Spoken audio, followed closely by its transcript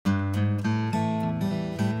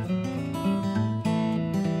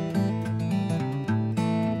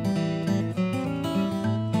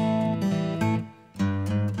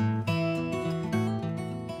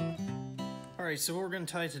Alright, so we're going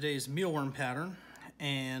to tie today's mealworm pattern,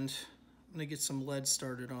 and I'm going to get some lead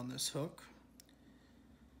started on this hook.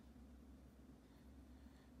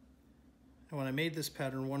 And when I made this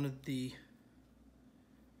pattern, one of the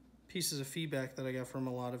pieces of feedback that I got from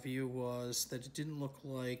a lot of you was that it didn't look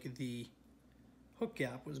like the hook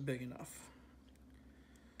gap was big enough.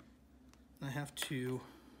 And I have to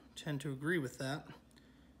tend to agree with that.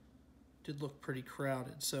 It did look pretty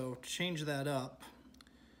crowded, so to change that up,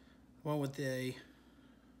 I went with a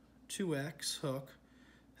 2X hook.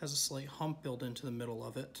 Has a slight hump built into the middle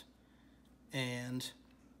of it, and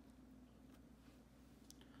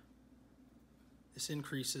this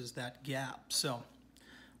increases that gap. So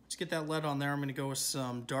let's get that lead on there. I'm going to go with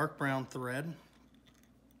some dark brown thread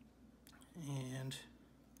and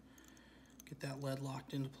get that lead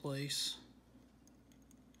locked into place.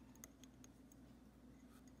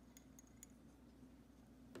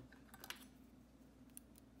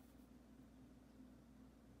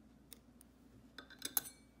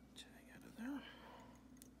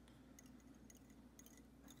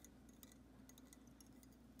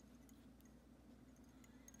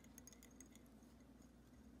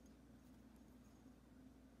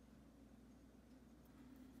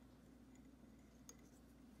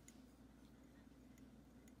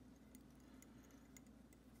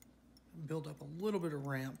 Build up a little bit of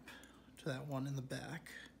ramp to that one in the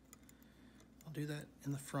back. I'll do that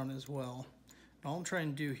in the front as well. And all I'm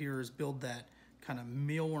trying to do here is build that kind of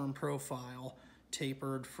mealworm profile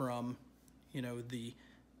tapered from, you know, the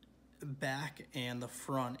back and the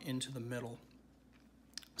front into the middle.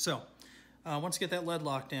 So once you get that lead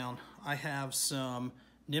locked down, I have some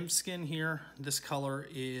Nymph skin here. This color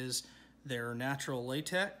is their natural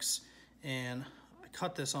latex, and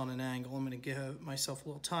cut this on an angle. I'm going to give myself a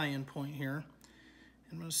little tie-in point here.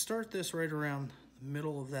 I'm going to start this right around the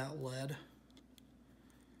middle of that lead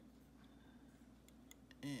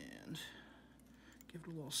and give it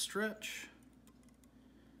a little stretch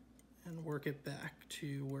and work it back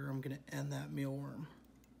to where I'm going to end that mealworm.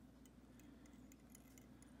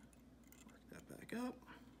 Work that back up,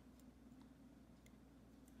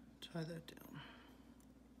 tie that down.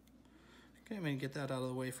 Okay, I'm going to get that out of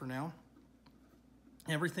the way for now.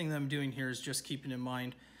 Everything that I'm doing here is just keeping in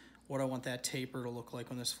mind what I want that taper to look like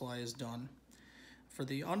when this fly is done. For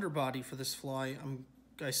the underbody for this fly,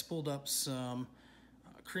 I spooled up some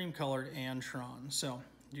cream colored Antron. So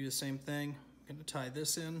do the same thing. I'm going to tie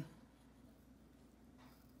this in.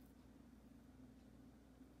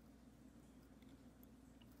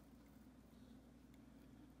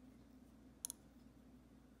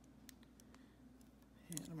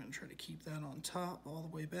 And I'm going to try to keep that on top all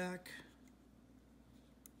the way back.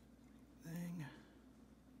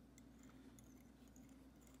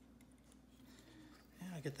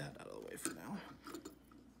 And I get that out of the way for now.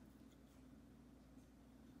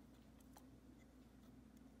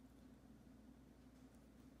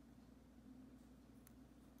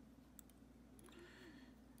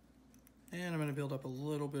 And I'm going to build up a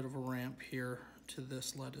little bit of a ramp here to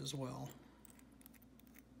this lead as well.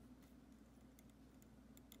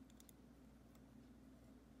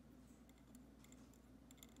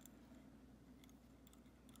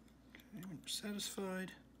 Okay, when you're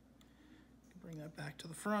satisfied, bring that back to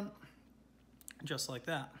the front, just like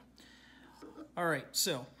that. All right,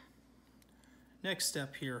 so next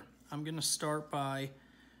step here, I'm going to start by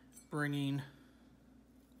bringing,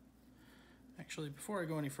 actually before I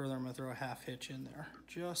go any further, I'm going to throw a half hitch in there,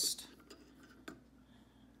 just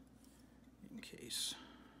in case.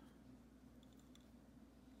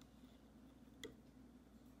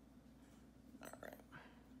 All right.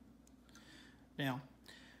 Now,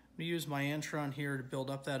 I'm going to use my Antron here to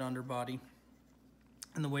build up that underbody.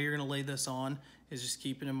 And the way you're going to lay this on is just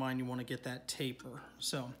keeping in mind you want to get that taper.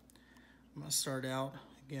 So I'm going to start out,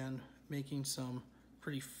 again, making some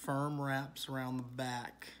pretty firm wraps around the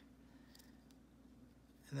back.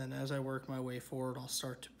 And then as I work my way forward, I'll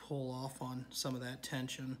start to pull off on some of that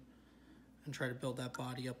tension and try to build that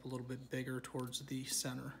body up a little bit bigger towards the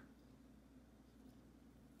center.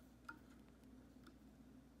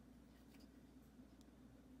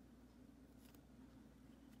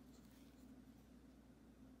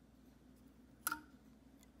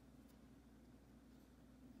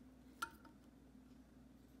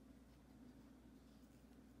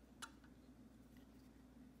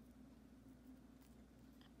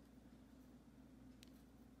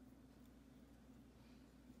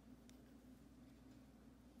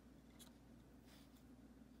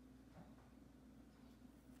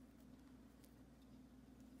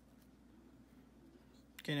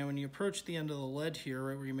 Okay, now when you approach the end of the lead here,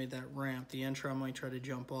 right where you made that ramp, the entron might try to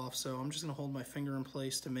jump off, so I'm just gonna hold my finger in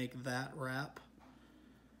place to make that wrap.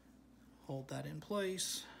 Hold that in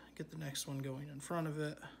place, get the next one going in front of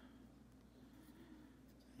it.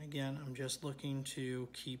 And again, I'm just looking to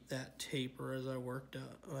keep that taper as I work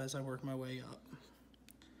my way up.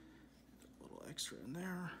 A little extra in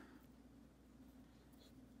there.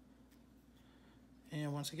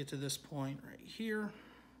 And once I get to this point right here,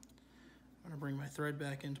 I'm going to bring my thread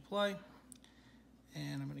back into play,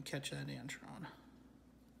 and I'm going to catch that antron.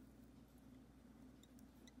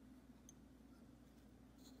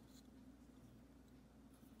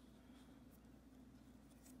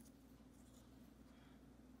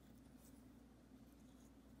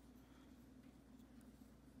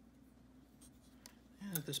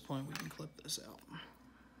 And at this point, we can clip this out.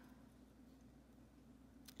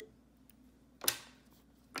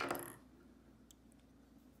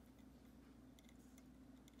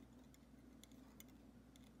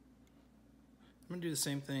 I'm going to do the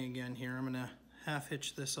same thing again here. I'm going to half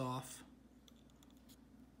hitch this off.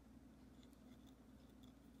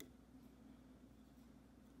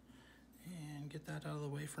 And get that out of the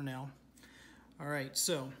way for now. All right,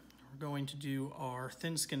 so we're going to do our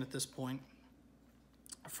thin skin at this point.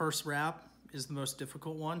 First wrap is the most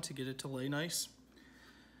difficult one to get it to lay nice.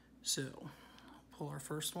 So pull our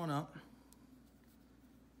first one up.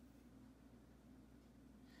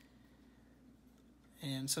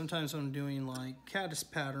 And sometimes when I'm doing like caddis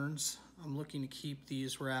patterns, I'm looking to keep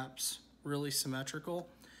these wraps really symmetrical.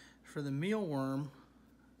 For the mealworm,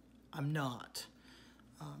 I'm not.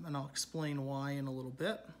 And I'll explain why in a little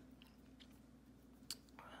bit.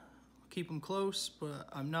 I'll keep them close, but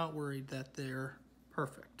I'm not worried that they're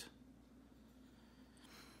perfect.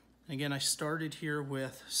 Again, I started here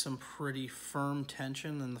with some pretty firm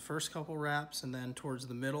tension in the first couple wraps, and then towards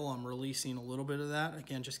the middle, I'm releasing a little bit of that.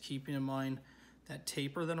 Again, just keeping in mind that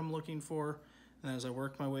taper that I'm looking for. And as I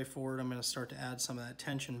work my way forward, I'm going to start to add some of that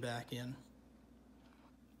tension back in.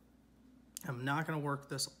 I'm not going to work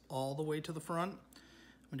this all the way to the front. I'm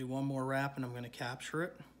going to do one more wrap and I'm going to capture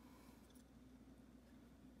it.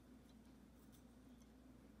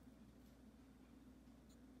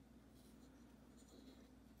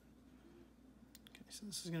 Okay, so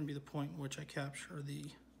this is going to be the point in which I capture the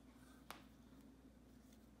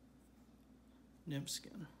nymph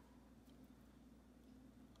skin.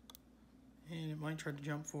 And it might try to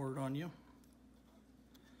jump forward on you.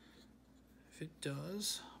 If it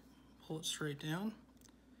does, pull it straight down.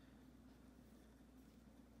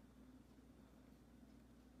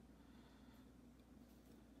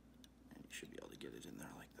 And you should be able to get it in there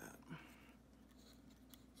like that.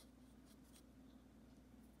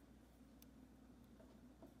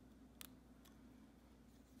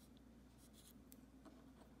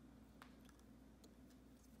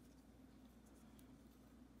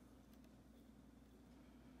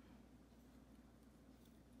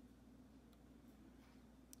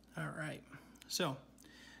 All right, so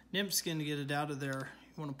nymph skin, to get it out of there,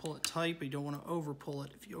 you want to pull it tight, but you don't want to over pull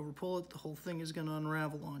it. If you over pull it, the whole thing is going to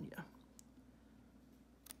unravel on you.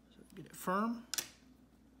 So get it firm,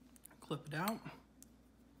 clip it out.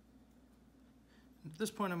 At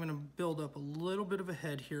this point, I'm going to build up a little bit of a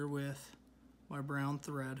head here with my brown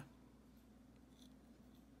thread.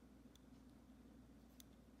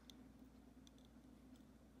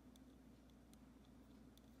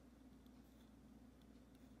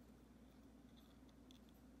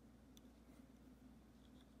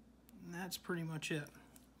 That's pretty much it.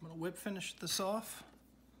 I'm going to whip finish this off.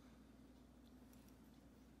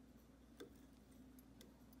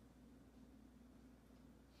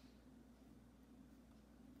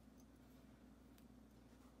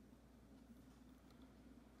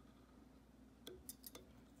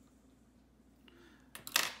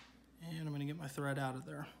 And I'm going to get my thread out of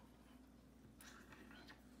there.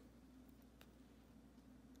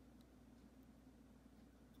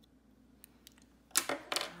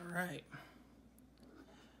 All right.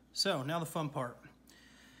 So now the fun part.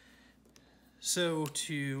 So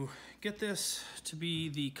to get this to be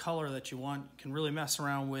the color that you want, you can really mess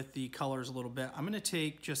around with the colors a little bit. I'm going to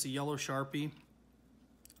take just a yellow Sharpie.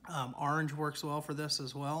 Orange works well for this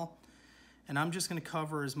as well. And I'm just going to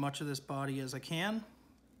cover as much of this body as I can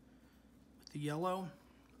with the yellow.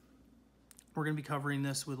 We're going to be covering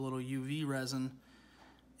this with a little UV resin,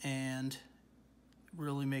 and it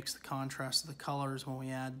really makes the contrast of the colors when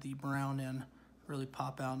we add the brown in really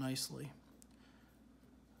pop out nicely.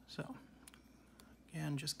 So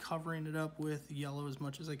again, just covering it up with yellow as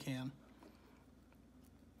much as I can.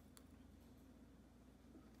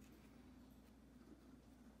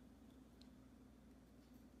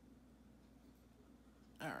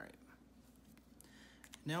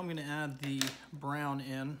 Now I'm going to add the brown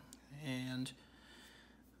in, and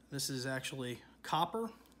this is actually copper.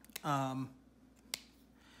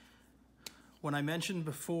 When I mentioned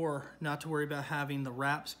before not to worry about having the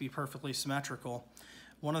wraps be perfectly symmetrical,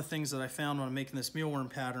 one of the things that I found when I'm making this mealworm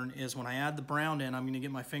pattern is when I add the brown in, I'm going to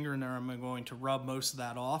get my finger in there, I'm going to rub most of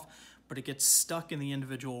that off, but it gets stuck in the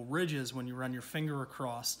individual ridges when you run your finger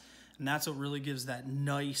across, and that's what really gives that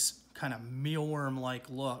nice kind of mealworm-like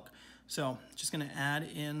look. So just going to add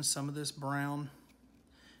in some of this brown,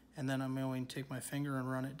 and then I'm going to take my finger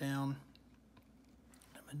and run it down.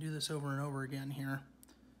 I'm going to do this over and over again here.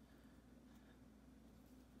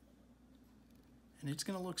 And it's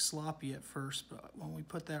going to look sloppy at first, but when we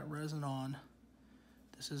put that resin on,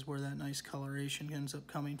 this is where that nice coloration ends up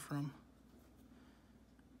coming from.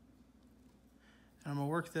 And I'm going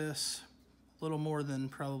to work this a little more than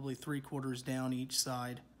probably 3/4 down each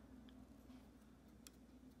side.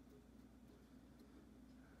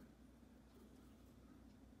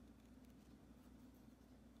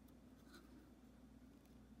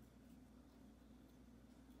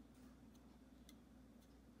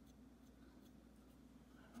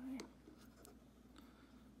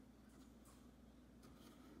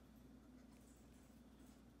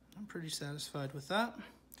 I'm pretty satisfied with that.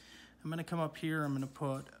 I'm going to come up here, I'm going to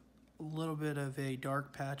put a little bit of a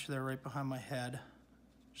dark patch there right behind my head,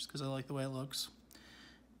 just because I like the way it looks.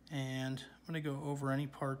 And I'm going to go over any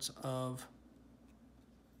parts of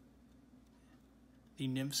the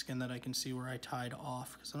nymph skin that I can see where I tied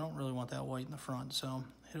off, because I don't really want that white in the front, so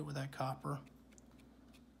hit it with that copper.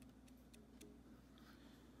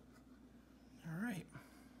 All right.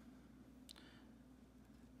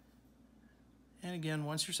 And again,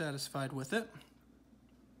 once you're satisfied with it,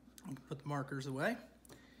 you can put the markers away,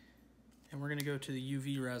 and we're going to go to the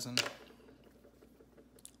UV resin.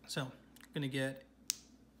 So I'm going to get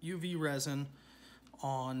UV resin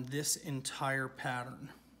on this entire pattern.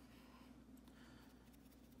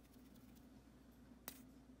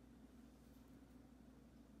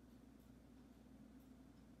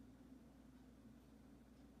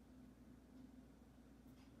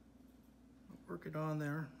 Work it on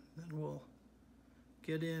there, then we'll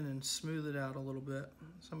get in and smooth it out a little bit.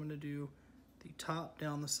 So I'm going to do the top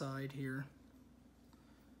down the side here,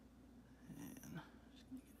 and just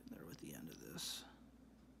get in there with the end of this.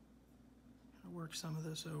 Gonna work some of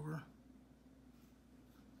this over.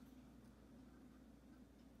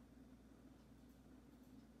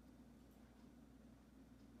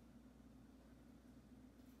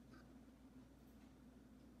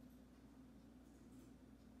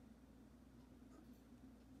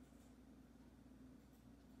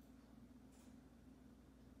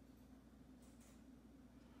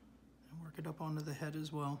 Work it up onto the head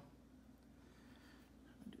as well.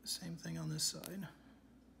 Do the same thing on this side.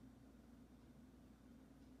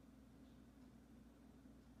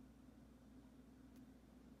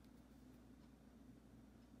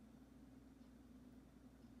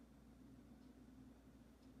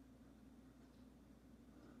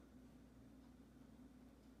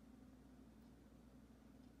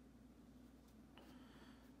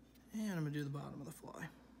 And I'm going to do the bottom of the fly.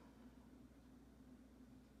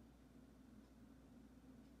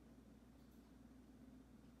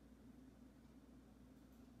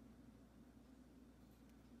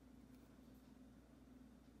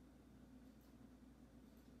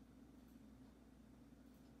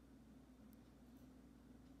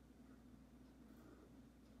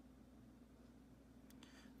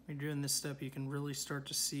 When you're doing this step, you can really start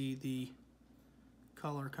to see the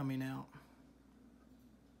color coming out.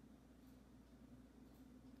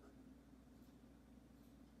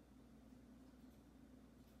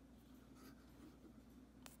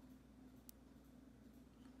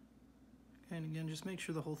 And again, just make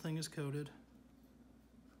sure the whole thing is coated.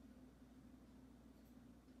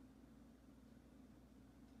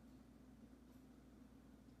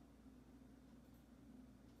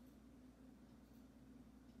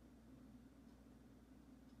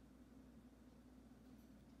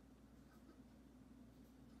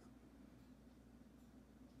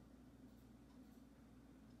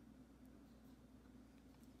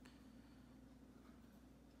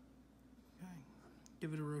 Okay.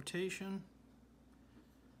 Give it a rotation.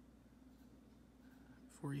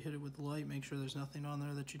 Before you hit it with the light, make sure there's nothing on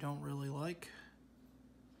there that you don't really like.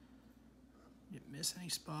 You didn't miss any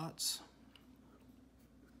spots.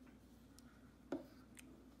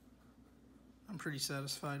 I'm pretty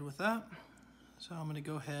satisfied with that. So I'm going to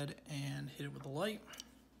go ahead and hit it with the light.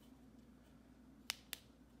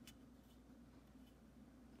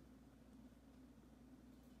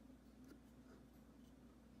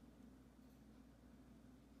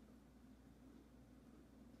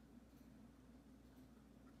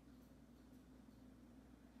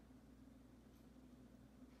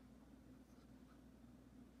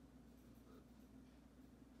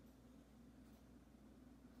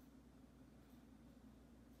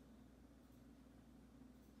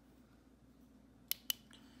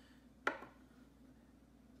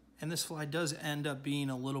 And this fly does end up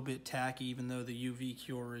being a little bit tacky, even though the UV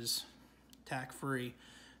cure is tack-free.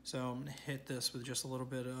 So I'm going to hit this with just a little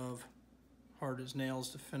bit of hard as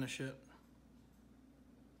nails to finish it.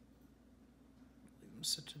 Leave them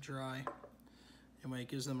sit to dry. Anyway, it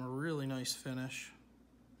gives them a really nice finish.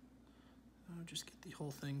 I'll just get the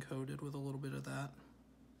whole thing coated with a little bit of that.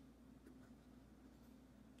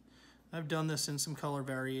 I've done this in some color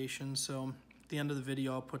variations, so at the end of the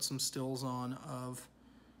video I'll put some stills on of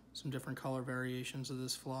some different color variations of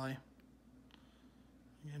this fly.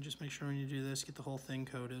 And just make sure when you do this, get the whole thing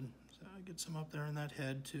coated. So I get some up there in that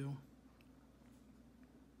head too.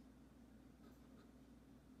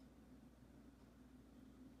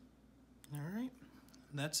 All right,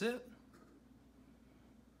 and that's it.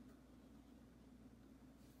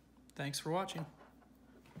 Thanks for watching.